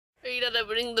you not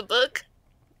opening the book?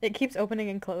 It keeps opening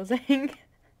and closing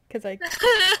because I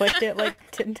clicked it like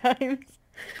 10 times.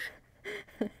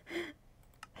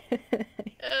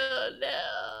 Oh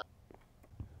no.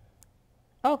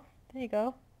 Oh, there you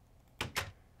go.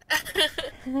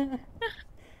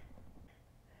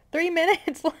 3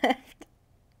 minutes left.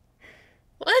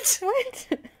 What? What?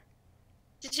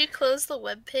 Did you close the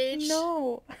web page?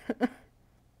 No.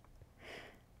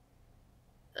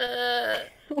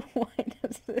 Why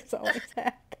does this always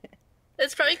happen?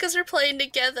 It's probably because we're playing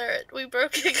together. We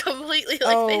broke it completely,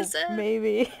 like they said.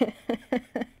 Maybe.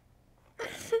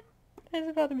 It's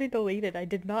about to be deleted. I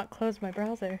did not close my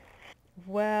browser.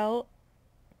 Well,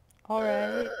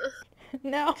 alright.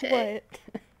 Now okay. what?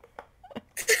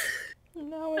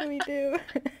 Now what do we do?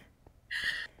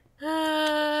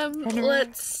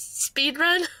 Let's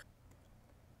speedrun.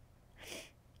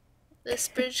 This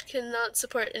bridge cannot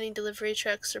support any delivery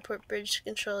trucks. Report bridge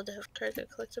control to have cargo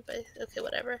collected by. Okay,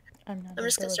 whatever. I'm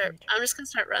just gonna start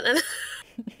running.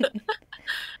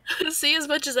 See as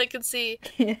much as I can see.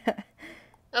 Yeah.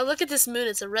 Oh, look at this moon.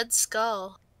 It's a red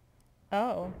skull.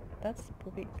 Oh, that's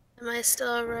spooky. Am I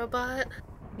still a robot?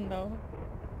 No.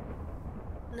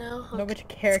 No? Okay. No, which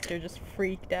character just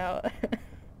freaked out.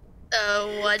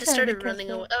 Oh, well, I just started running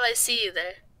away. Oh, I see you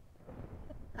there.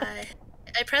 I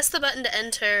pressed the button to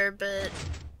enter, but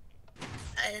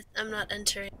I'm not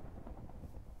entering.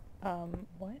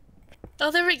 What? Oh,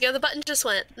 there we go. The button just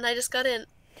went, and I just got in.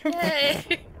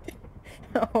 Yay!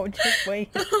 Oh, just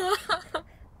wait.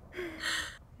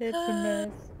 It's a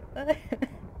mess.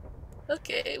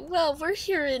 Okay, well, we're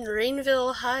here in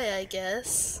Rainvale High, I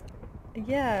guess.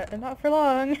 Yeah, not for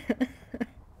long.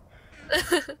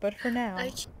 But for now.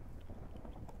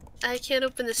 I can't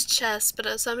open this chest,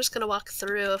 but so I'm just gonna walk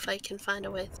through if I can find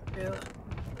a way through.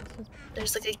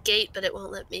 There's like a gate, but it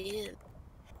won't let me in.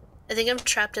 I think I'm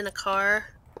trapped in a car.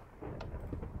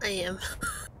 I am.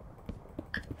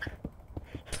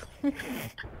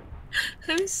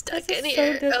 I'm stuck in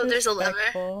here. Oh, there's a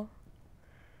lever.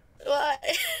 Why?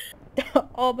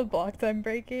 All the blocks I'm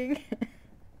breaking.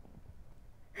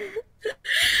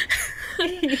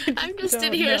 I'm just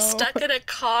in here stuck in a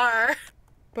car.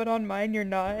 But on mine you're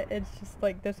not. It's just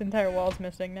like this entire wall's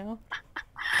missing now.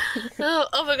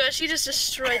 Oh my gosh, you just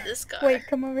destroyed this car. Wait,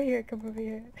 come over here, come over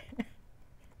here.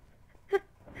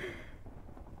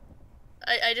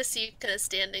 I just see you kind of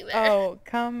standing there. Oh,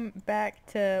 come back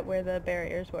to where the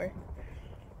barriers were.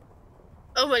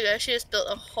 Oh my gosh, you just built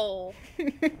a hole.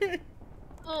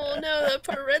 Oh no, that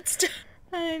poor redstone.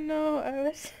 I know, I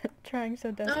was trying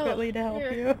so desperately to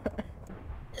help you.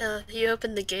 You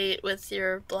opened the gate with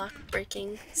your block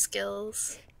breaking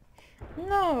skills.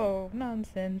 No,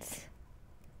 nonsense.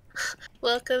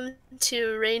 Welcome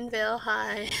to Rainvale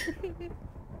High.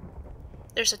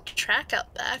 There's a track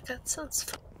out back. That sounds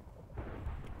fun.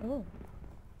 Oh.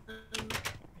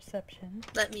 Reception.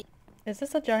 Let me. Is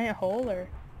this a giant hole or?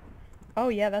 Oh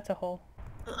yeah, that's a hole.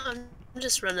 I'm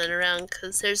just running around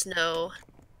because there's no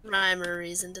rhyme or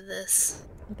reason to this.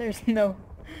 There's no.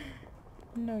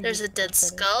 There's a dead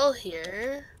skull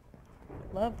here.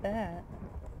 Love that.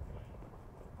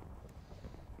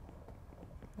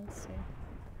 Let's see.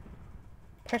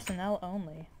 Personnel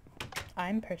only.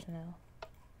 I'm personnel.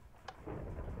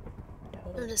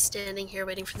 Totally. I'm just standing here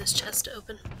waiting for this chest to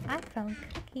open. I found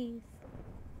cookies.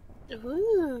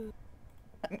 Ooh.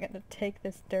 I'm gonna take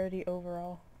this dirty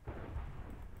overall.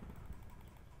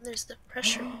 There's the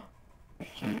pressure.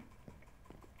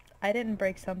 I didn't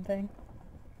break something.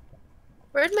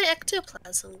 Where'd my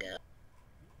ectoplasm go?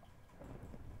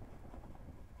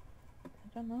 I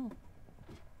don't know.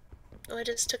 Oh, I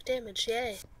just took damage.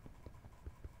 Yay.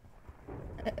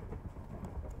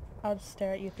 I'll just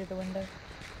stare at you through the window.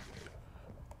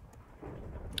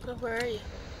 Oh, where are you?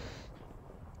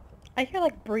 I hear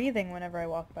like breathing whenever I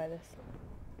walk by this.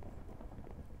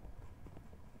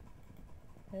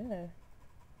 Ew.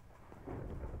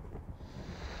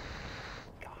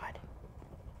 God.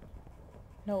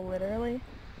 No, literally?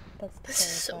 That's terrifying. This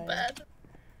is so bad.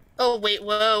 Oh, wait,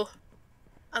 whoa.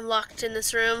 I'm locked in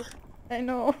this room. I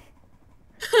know.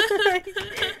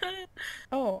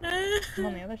 Oh, I'm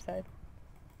on the other side.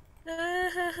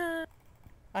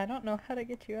 I don't know how to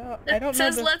get you out. I don't know. It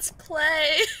says let's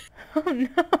play. Oh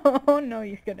no, oh no,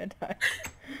 you're gonna die.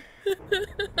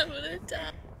 I'm gonna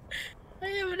die. I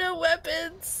have no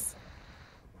weapons.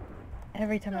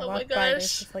 Every time I walk by,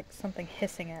 there's just like something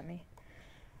hissing at me.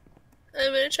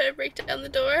 I'm gonna try to break down the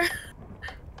door.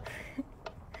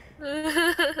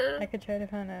 I could try to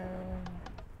find a...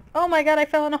 Oh my god, I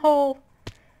fell in a hole!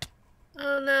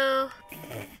 Oh no.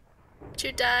 Did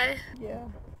you die? Yeah.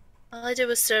 All I did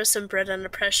was throw some bread on a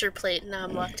pressure plate and now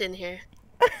I'm locked in here.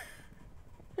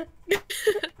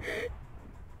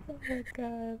 Oh my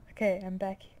god. Okay, I'm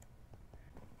back.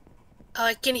 Oh,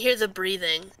 I can hear the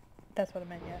breathing. That's what I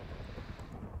meant, yeah.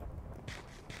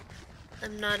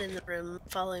 I'm not in the room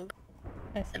following.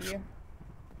 I see you.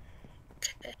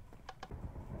 Okay.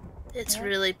 It's Yeah.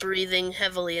 really breathing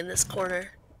heavily in this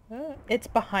corner. It's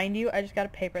behind you. I just got a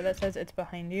paper that says it's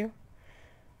behind you.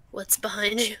 What's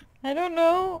behind you? I don't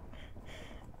know.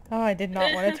 Oh, I did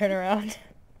not want to turn around.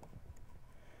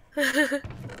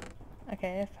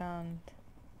 Okay, I found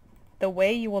The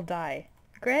Way You Will Die.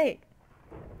 Great.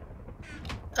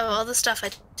 Oh, all the stuff I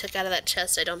took out of that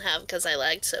chest I don't have because I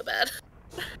lagged so bad.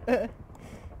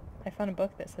 I found a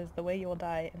book that says The Way You Will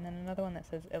Die, and then another one that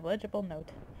says Illegible Note.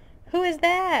 Who is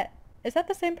that? Is that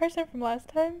the same person from last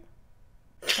time?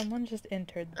 Someone just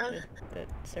entered the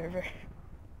server.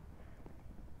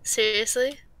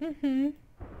 Seriously? Mm-hmm.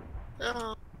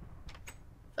 Oh.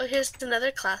 Oh, here's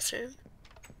another classroom.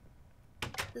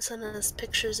 This one has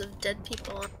pictures of dead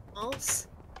people on the walls.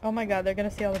 Oh my god, they're gonna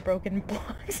see all the broken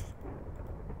blocks.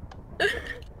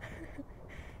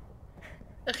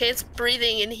 Okay, it's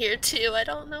breathing in here too. I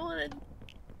don't know what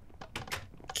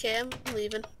Okay, I'm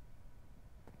leaving.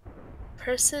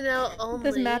 Personnel only.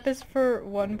 This map is for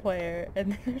one player,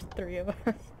 and then there's 3 of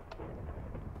us.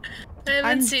 I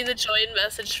haven't seen the join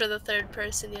message for the third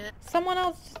person yet. Someone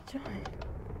else just joined.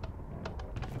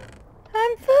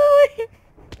 I'm falling!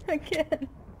 Again.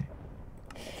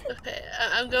 Okay,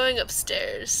 I'm going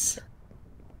upstairs.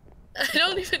 I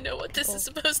don't even know what this is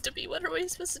supposed to be. What are we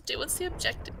supposed to do? What's the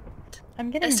objective?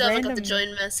 I'm getting I still random... haven't got the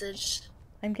join message.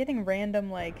 I'm getting random,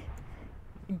 like,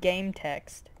 game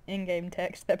text. In-game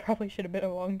text that probably should have been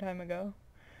a long time ago.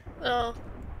 Oh,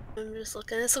 I'm just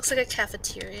looking. This looks like a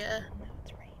cafeteria. No,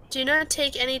 it's raining. Do not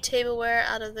take any tableware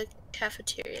out of the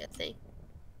cafeteria thing.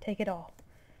 Take it all.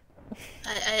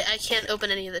 I can't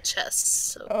open any of the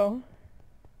chests, so... Oh.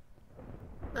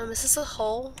 Is this a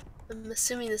hole? I'm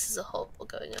assuming this is a hole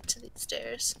going up to these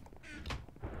stairs.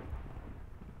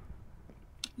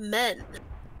 Men.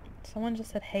 Someone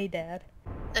just said, hey, Dad.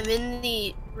 I'm in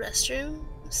the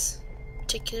restrooms,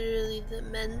 particularly the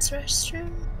men's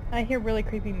restroom. I hear really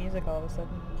creepy music all of a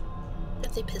sudden.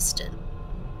 If they pissed in.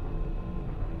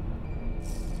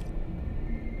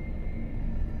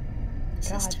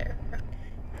 This is terrible.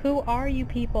 Who are you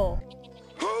people?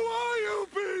 Who are you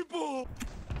people?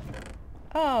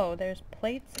 Oh, there's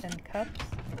plates and cups.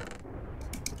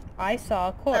 I saw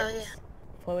a corpse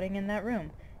floating in that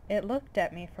room. It looked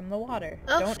at me from the water.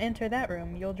 Oh. Don't enter that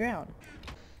room, you'll drown.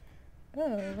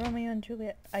 Oh, Romeo and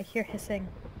Juliet. I hear hissing.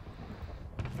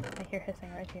 I hear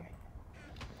hissing right here.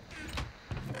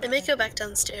 I may go back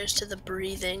downstairs to the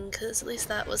breathing, because at least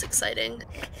that was exciting.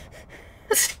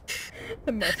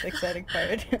 The most exciting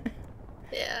part.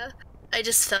 Yeah. I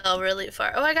just fell really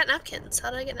far. Oh, I got napkins.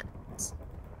 How did I get napkins?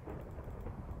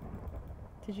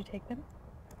 Did you take them?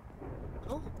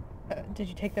 Oh. Did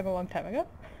you take them a long time ago?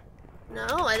 No,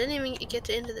 I didn't even get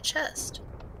to into the chest.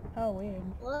 Oh, weird.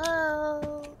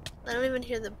 Whoa. I don't even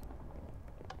hear the...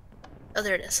 Oh,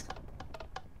 there it is.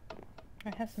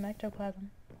 I have some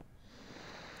ectoplasm.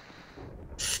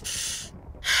 It's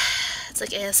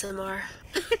like ASMR.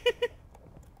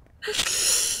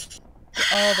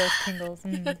 All those tingles.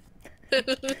 Mm.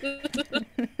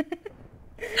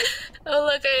 Oh,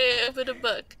 look, I opened a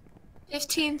book.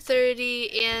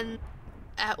 15:30 and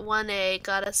at 1A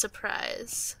got a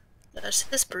surprise. Gosh,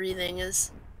 this breathing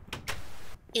is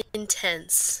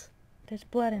intense. There's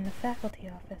blood in the faculty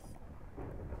office.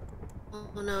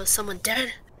 Oh no, is someone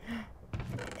dead?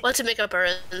 We'll have to make up our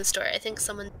own story. I think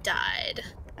someone died.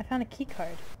 I found a key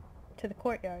card to the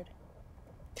courtyard.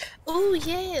 Oh,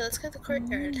 yay! Let's go to the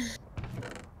courtyard.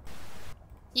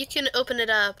 You can open it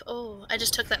up. Oh, I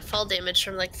just took that fall damage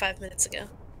from like 5 minutes ago.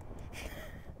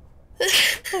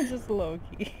 Just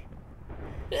low-key.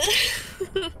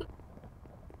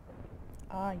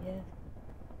 Ah,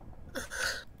 yes.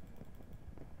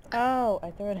 Oh,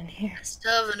 I threw it in here. I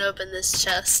still haven't opened this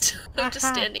chest. I'm just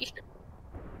standing here.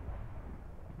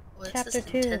 What's Chapter this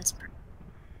 2. intense...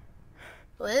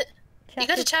 What? You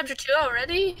got to chapter 2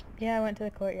 already? Yeah, I went to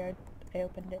the courtyard. I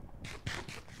opened it.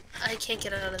 I can't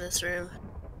get out of this room.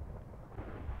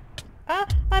 Ah!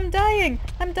 I'm dying!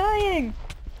 I'm dying!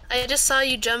 I just saw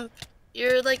you jump.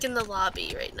 You're like in the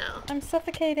lobby right now. I'm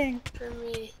suffocating! For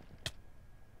me.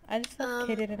 I just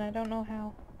suffocated and I don't know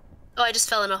how. Oh, I just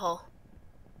fell in a hole.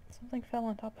 Something fell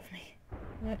on top of me.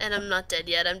 And I'm not dead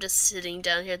yet. I'm just sitting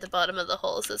down here at the bottom of the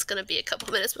hole, so it's gonna be a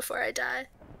couple minutes before I die.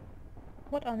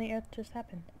 What on the earth just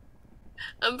happened?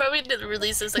 I'm probably gonna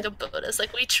release this like a bonus.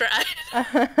 Like, we tried.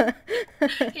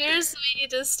 Here's me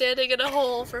just standing in a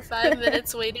hole for 5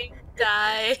 minutes waiting to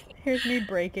die. Here's me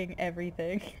breaking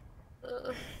everything.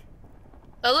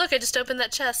 Oh, look, I just opened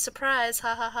that chest. Surprise.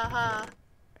 Ha ha ha ha.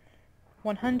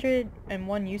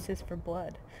 101 uses for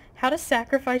blood. How to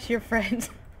sacrifice your friends.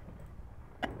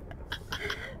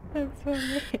 That's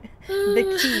funny.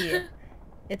 The key.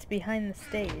 It's behind the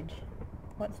stage.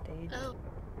 What stage? Oh,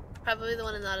 probably the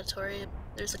one in the auditorium.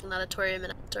 There's like an auditorium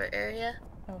and outdoor area.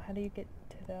 Oh, how do you get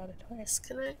to the auditorium?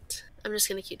 Disconnect. I'm just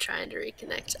gonna keep trying to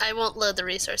reconnect. I won't load the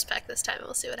resource pack this time.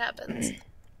 We'll see what happens.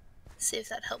 See if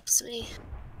that helps me.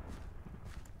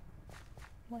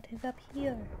 What is up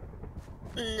here?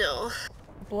 No.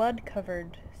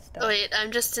 Blood-covered stuff. Oh wait,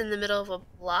 I'm just in the middle of a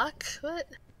block? What?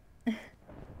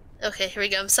 Okay, here we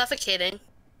go. I'm suffocating.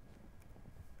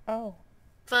 Oh.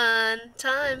 Fun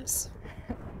times.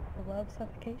 I love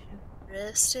suffocation.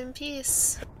 Rest in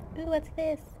peace. Ooh, what's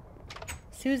this?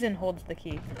 Susan holds the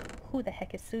key. Who the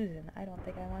heck is Susan? I don't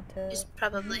think I want to... She's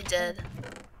probably dead.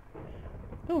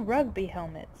 Ooh, rugby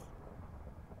helmets.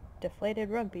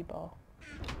 Deflated rugby ball.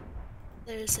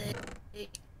 There's a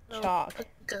Chalk.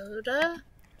 pagoda.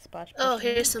 Splash Oh,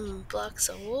 pushing. here's some blocks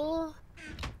of wool.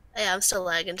 Yeah, I'm still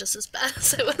lagging just as bad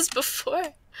as I was before.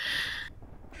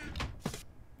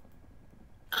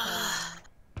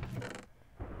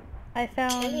 I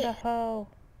found Okay. a hoe.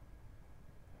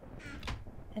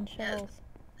 And shells.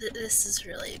 This is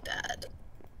really bad.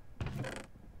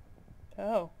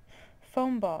 Oh.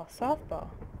 Foam ball. Softball.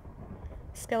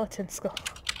 Skeleton skull.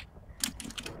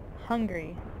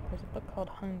 Hungry. There's a book called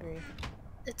Hungry.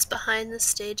 It's behind the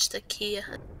stage, the key,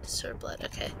 store blood.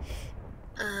 Okay.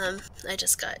 I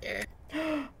just got here.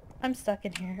 I'm stuck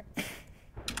in here.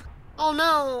 Oh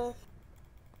no!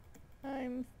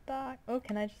 I'm stuck. Oh,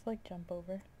 can I just like jump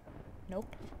over?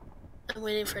 Nope. I'm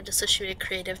waiting for a dissociated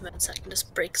creative mode so I can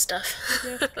just break stuff.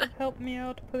 Yes, help me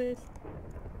out, please.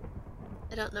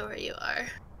 I don't know where you are.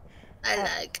 I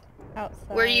lag.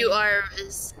 Outside. Where you are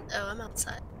is... Oh, I'm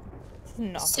outside. This is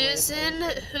not the way it's Susan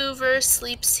supposed to be. Hoover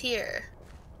sleeps here.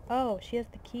 Oh, she has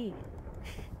the key.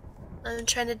 I'm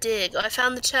trying to dig. Oh, I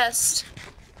found the chest.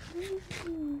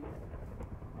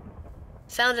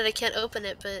 Found it. I can't open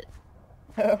it, but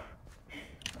Oh.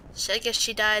 I guess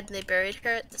she died and they buried her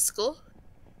at the school.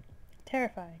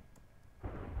 Terrifying.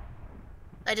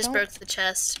 I just Don't- broke the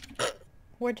chest.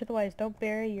 Word to the wise, don't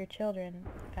bury your children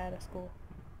at a school.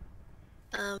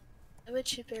 Why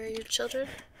would you bury your children?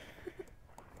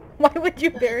 Why would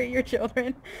you bury your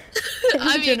children in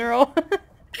I mean- general?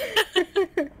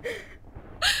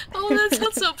 Oh, that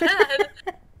sounds so bad.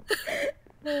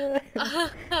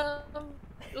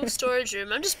 Ooh, storage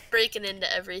room. I'm just breaking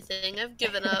into everything. I've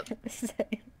given up.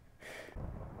 Same.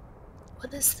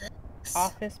 What is this?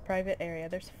 Office, private area.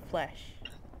 There's flesh.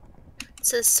 It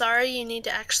says, sorry, you need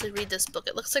to actually read this book.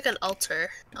 It looks like an altar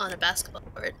on a basketball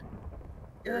court.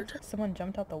 Weird. Someone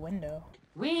jumped out the window.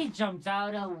 We jumped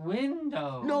out a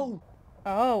window. No!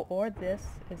 Oh, or this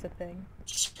is a thing.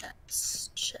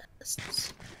 Chests.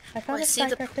 I found I a see the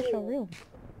sacrificial pool. room.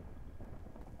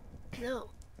 No.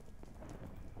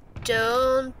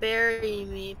 Don't Bury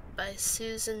Me by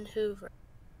Susan Hoover.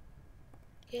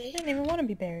 I Okay. didn't even want to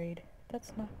be buried.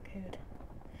 That's not good.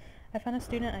 I found a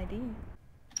student ID.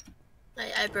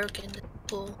 I broke into the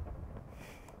pool.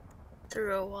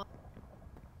 Through a wall.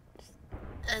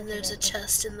 And there's a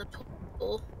chest in the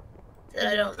pool. That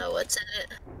I don't know what's in it.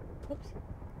 Oops.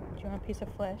 Do you want a piece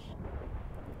of flesh?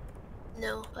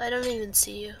 No, I don't even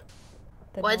see you.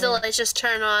 The Why'd the noise. lights just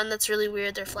turn on? That's really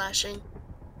weird. They're flashing.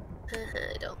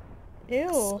 I don't. Ew.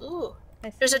 Ooh. I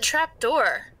see There's a it. trap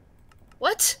door.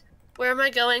 What? Where am I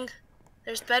going?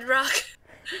 There's bedrock.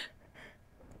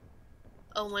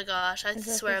 Oh my gosh, I Is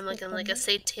that swear I'm just like in the like a thunder?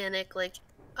 satanic like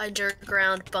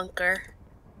underground bunker.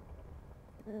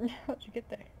 How'd you get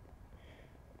there?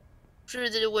 Through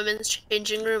the women's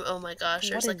changing room. Oh my gosh,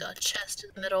 What there's like is- a chest in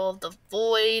the middle of the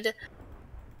void.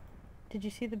 Did you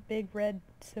see the big red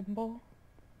symbol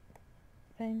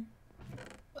thing?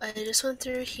 I just went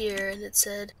through here and it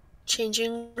said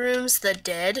changing rooms the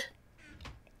dead,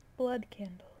 Blood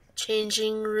candles.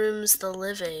 changing rooms the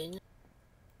living.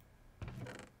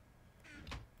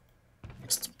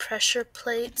 Just pressure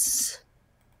plates.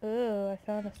 Ooh, I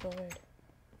found a sword.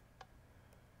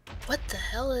 What the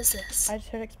hell is this? I just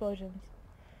heard explosions.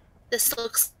 This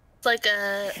looks like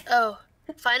a... Oh.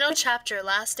 Final chapter,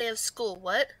 last day of school.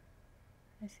 What?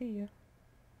 I see you.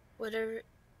 Whatever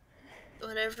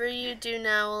you do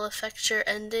now will affect your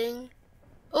ending.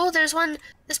 Oh, there's one.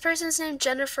 This person's named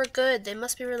Jennifer Good. They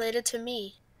must be related to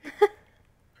me.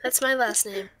 That's my last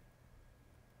name.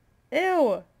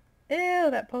 Ew!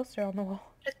 Ew, that poster on the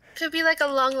wall. It could be like a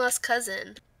long lost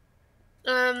cousin.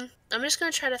 I'm just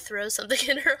gonna try to throw something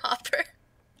in her hopper.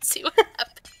 See what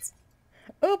happens.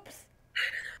 Oops.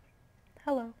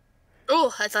 Hello.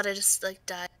 Oh, I thought I just like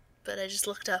died, but I just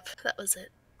looked up. That was it.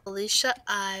 Alicia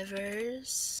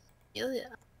Ivers, Amelia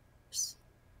Ivers,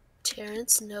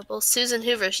 Terrence Noble, Susan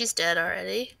Hoover. She's dead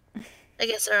already. I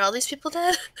guess are all these people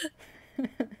dead?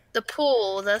 The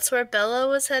pool. That's where Bella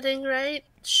was heading, right?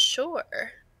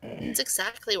 Sure. It's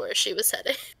exactly where she was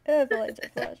heading. The lights are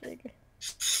flashing.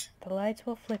 The lights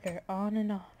will flicker on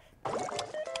and off.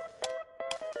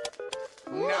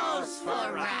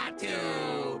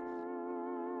 Nosferatu!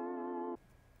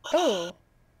 Oh,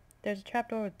 there's a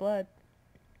trapdoor with blood.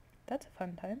 That's a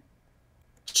fun time.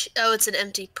 Oh, it's an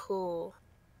empty pool.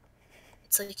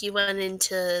 It's like you went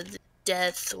into the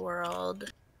death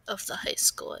world of the high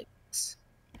school, I guess.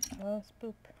 Oh,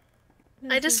 spoop.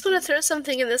 I just want to throw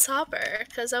something in this hopper,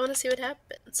 because I want to see what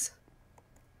happens.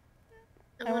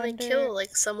 I want to kill,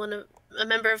 like, someone, a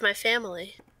member of my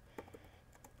family.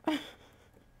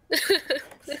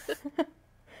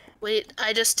 Wait,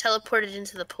 I just teleported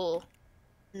into the pool.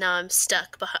 Now I'm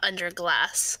stuck under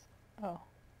glass. Oh.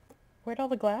 Where'd all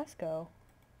the glass go?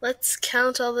 Let's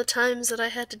count all the times that I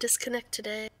had to disconnect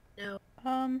today. No.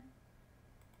 Oh,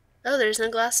 there's no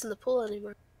glass in the pool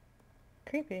anymore.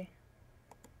 Creepy.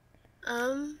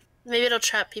 Maybe it'll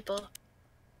trap people.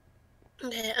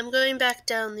 Okay, I'm going back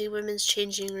down the women's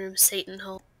changing room Satan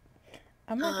hole.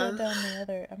 I'm gonna go down the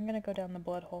other. I'm gonna go down the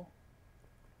blood hole.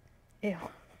 Ew.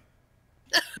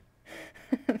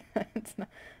 It's not.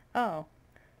 Oh.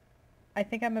 I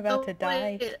think I'm about to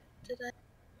die. Wait, did I?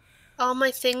 All my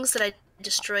things that I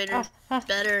destroyed are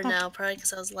better now, probably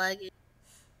because I was lagging.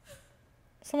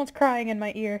 Someone's crying in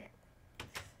my ear.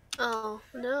 Oh,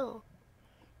 no.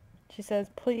 She says,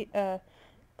 please,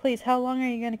 how long are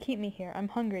you gonna keep me here? I'm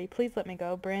hungry. Please let me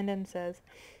go. Brandon says,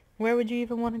 where would you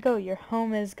even want to go? Your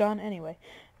home is gone anyway.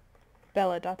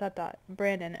 Bella, ...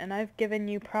 Brandon, and I've given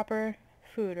you proper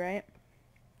food, right?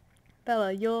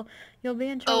 Bella, you'll be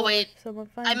in trouble. Oh, wait. If someone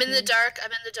finds I'm in the dark.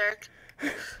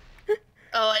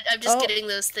 Oh, I'm just getting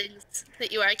those things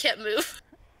that you are. I can't move.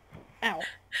 Ow.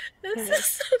 This is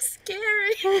so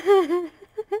scary.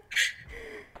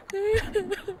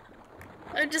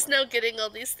 I'm just now getting all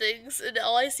these things, and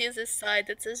all I see is this sign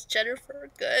that says Jennifer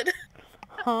Good.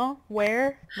 Huh?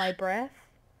 Where? My breath?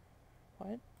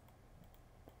 What?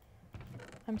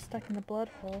 I'm stuck in the blood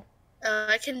hole.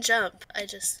 I can jump. I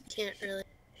just can't really.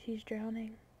 She's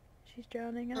drowning. She's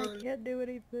drowning, and I can't do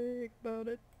anything about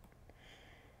it.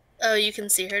 Oh, you can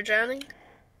see her drowning?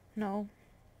 No.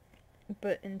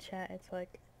 But in chat, it's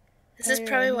like... This is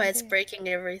probably why it's breaking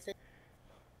everything.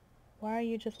 Why are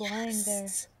you just lying there?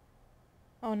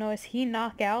 Oh no, is he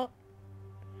knockout?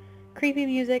 Creepy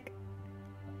music.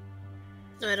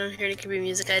 No, I don't hear any creepy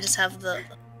music. I just have the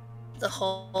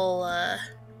whole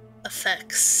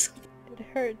effects. It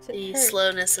hurts. It the hurts.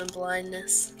 Slowness and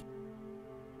blindness.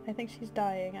 I think she's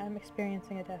dying. I'm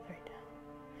experiencing a death right now.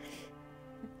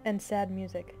 And sad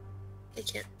music. I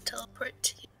can't teleport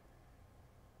to you.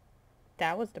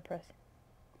 That was depressing. ...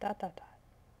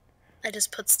 I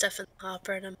just put stuff in the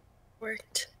hopper and it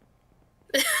worked.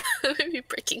 Maybe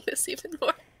breaking this even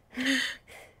more.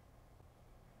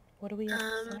 What do we have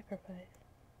to sacrifice?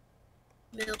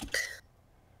 Milk.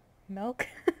 Milk?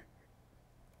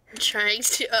 I'm trying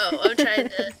to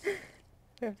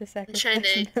We have to sacrifice I'm trying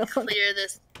to milk. clear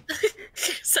this.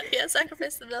 So yeah,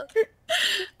 sacrifice the milk.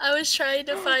 I was trying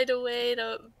to find a way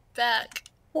to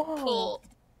pull.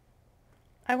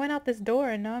 I went out this door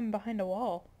and now I'm behind a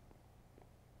wall.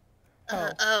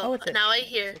 Now I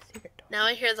hear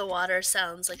the water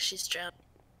sounds like she's drowning.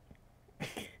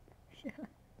 Yeah.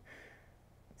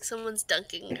 Someone's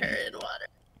dunking her in water.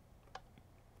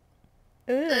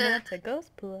 Ooh, that's a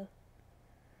ghost pool.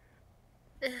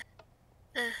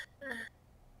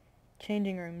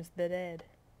 Changing rooms, the dead.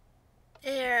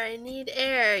 Air, I need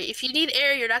air. If you need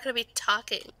air, you're not gonna be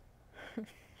talking.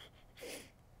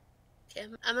 Okay,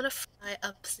 I'm gonna fly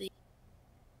up the...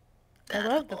 I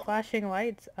love the flashing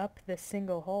lights up this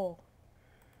single hole.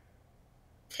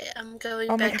 Okay, I'm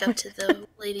going back up to the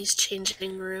ladies'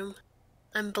 changing room.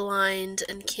 I'm blind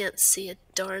and can't see a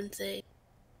darn thing.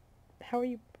 How are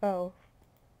you? Oh.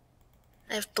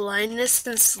 I have blindness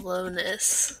and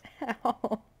slowness.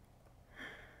 Ow.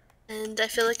 And I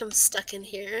feel like I'm stuck in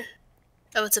here.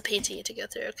 Oh, it's a painting you have to go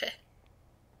through, okay.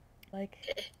 Like,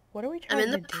 okay. What are we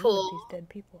trying to do pool. with these dead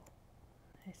people?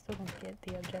 I still don't get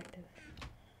the objective.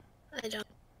 I don't.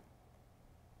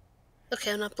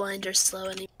 Okay, I'm not blind or slow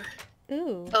anymore.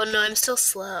 Ooh. Oh no, I'm still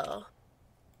slow.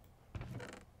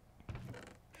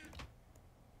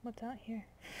 What's out here?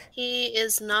 He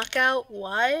is knockout.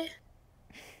 Why?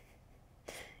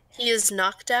 He is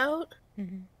knocked out?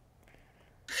 Mhm.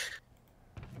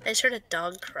 I just heard a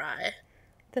dog cry.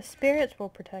 The spirits will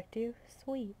protect you.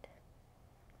 Sweet.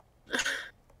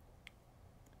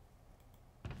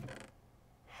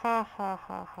 Ha ha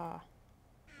ha ha.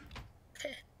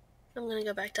 Okay. I'm gonna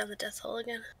go back down the death hole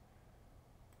again.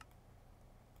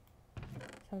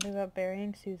 Something about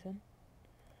burying Susan.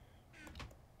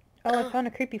 Oh, I found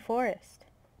a creepy forest.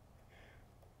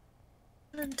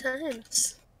 Fun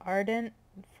times. Ardent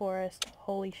Forest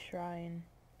Holy Shrine.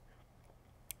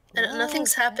 And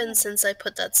nothing's Whoa, happened since I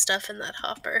put that stuff in that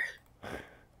hopper.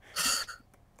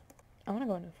 I want to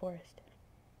go into the forest.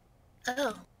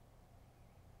 Oh.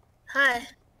 Hi.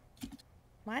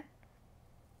 What?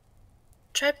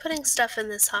 Try putting stuff in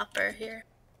this hopper here.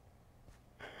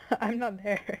 I'm not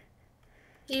there.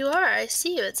 You are. I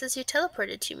see you. It says you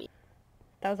teleported to me.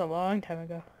 That was a long time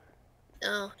ago.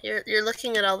 Oh, you're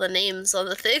looking at all the names on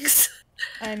the things.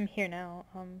 I'm here now.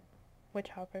 Which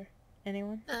hopper?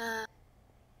 Anyone?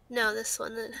 No, this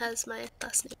one that has my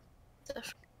last name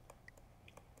stuff.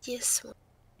 Yes one.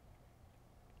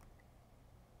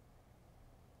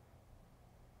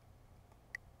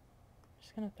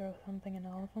 Just gonna throw something in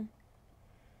all of them.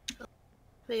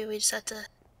 Maybe we just have to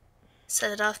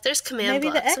set it off. There's command Maybe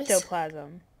blocks. the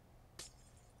ectoplasm.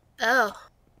 Oh,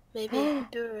 maybe.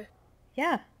 Sure.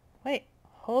 Yeah. Wait.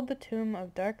 Hold the Tomb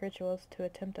of Dark Rituals to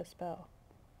attempt a spell.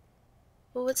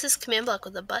 Well, what's this command block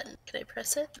with a button? Can I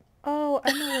press it? Oh,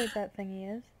 I know where that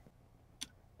thingy is.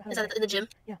 Is that in the gym?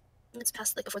 Yeah. It's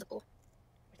past, like, before the pool.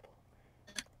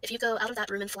 If you go out of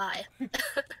that room and fly. I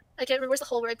can't remember where's the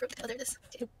hole where I broke. Oh, there it is.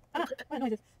 Okay. Ah, what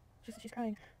noise is? She's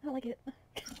crying. I don't like it.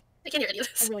 I can't hear any of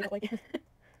this. I really don't like it.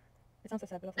 It sounds so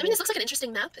sad, but I mean, this looks like an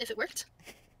interesting map if it worked.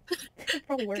 It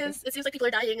probably works. Because it seems like people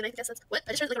are dying, and I guess that's what.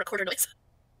 I just heard like a recorder noise.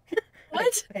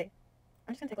 What? Okay.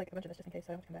 I'm just gonna take like a bunch of this just in case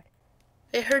so I don't come back.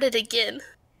 I heard it again.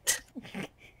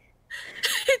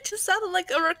 It just sounded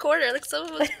like a recorder, like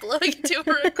someone was blowing into a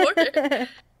recorder.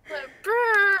 Like,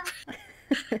 brrr.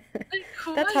 Like,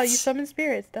 That's how you what? summon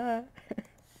spirits, duh.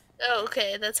 Oh,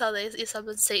 okay, that's how you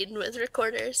summon Satan with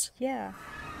recorders. Yeah.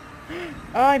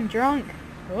 Oh, I'm drunk.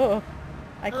 Oh.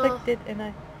 I clicked it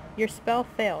and your spell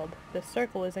failed. The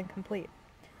circle is incomplete.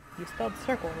 You spelled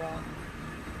circle wrong.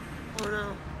 Oh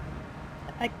no.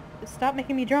 Stop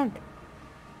making me drunk.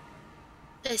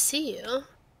 I see you.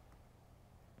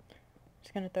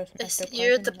 Just gonna throw some ectoplasm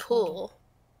You're at the in pool.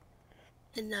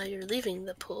 And now you're leaving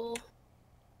the pool.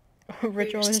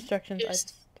 Ritual You're instructions. I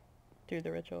just threw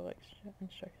the ritual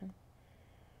instructions.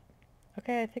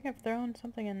 Okay, I think I've thrown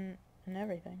something in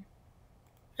everything.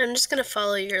 I'm just gonna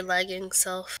follow your lagging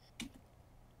self.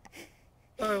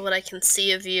 Or what I can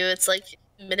see of you, it's like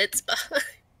minutes behind.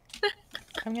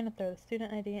 I'm gonna throw the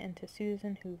student ID into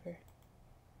Susan Hoover.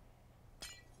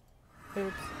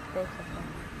 Oops, broke something.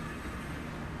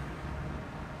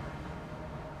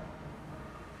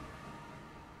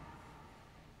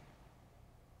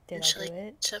 Did I do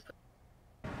it?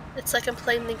 It's like I'm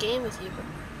playing the game with you, but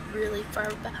really far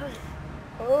behind.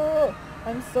 Oh,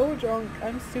 I'm so drunk.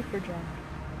 I'm super drunk.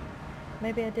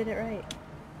 Maybe I did it right.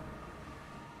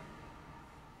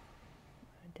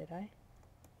 Did I?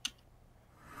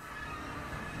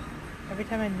 Every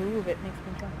time I move, it makes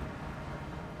me drunk.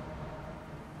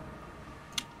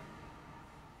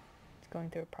 It's going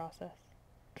through a process.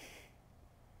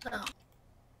 Oh.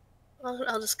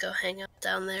 I'll just go hang out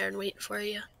down there and wait for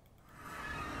you.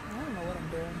 I don't know what I'm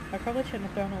doing. I probably shouldn't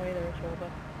have thrown away the ritual, but...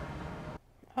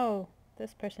 Oh,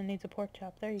 this person needs a pork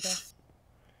chop. There you go.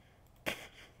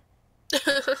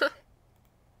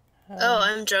 Oh,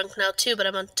 I'm drunk now too, but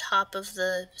I'm on top of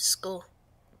the school.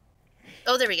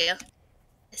 Oh, there we go.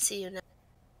 I see you now.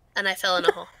 And I fell in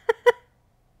a hole.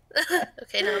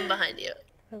 Okay, now I'm behind you.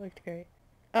 That looked great.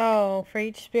 Oh, for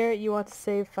each spirit you want to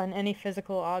save, find any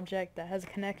physical object that has a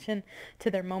connection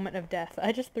to their moment of death.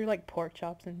 I just threw like pork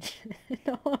chops and shit.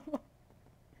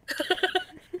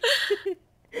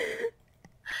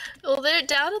 Well, they're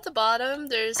down at the bottom.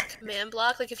 There's a command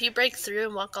block. Like if you break through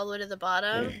and walk all the way to the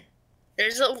bottom,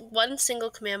 there's one single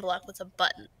command block with a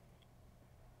button.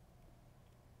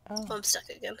 Oh, I'm stuck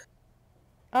again.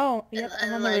 oh, yep,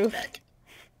 I'm on the roof. Back.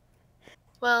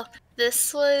 Well,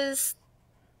 this was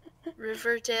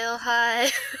Riverdale High.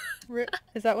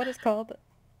 Is that what it's called?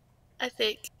 I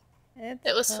think.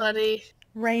 It was funny.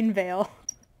 Rainvale.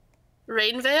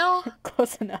 Rainvale?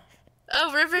 Close enough.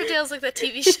 Oh, Riverdale's like that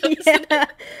TV show. Yeah,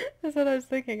 that's what I was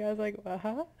thinking. I was like,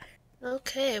 uh-huh.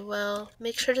 Okay, well,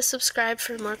 make sure to subscribe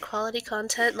for more quality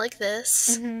content like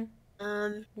this.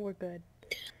 Mm-hmm. We're good.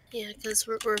 Yeah, because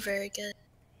we're very good.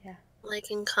 Yeah. like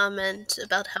and comment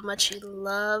about how much you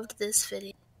loved this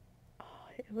video. Oh,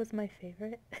 it was my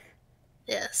favorite.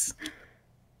 Yes.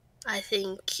 I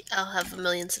think I'll have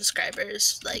 1,000,000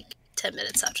 subscribers like 10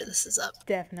 minutes after this is up.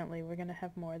 Definitely, we're gonna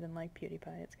have more than like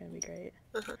PewDiePie. It's gonna be great.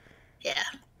 Yeah.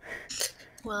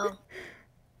 Well,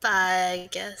 bye, I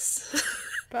guess.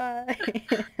 Bye.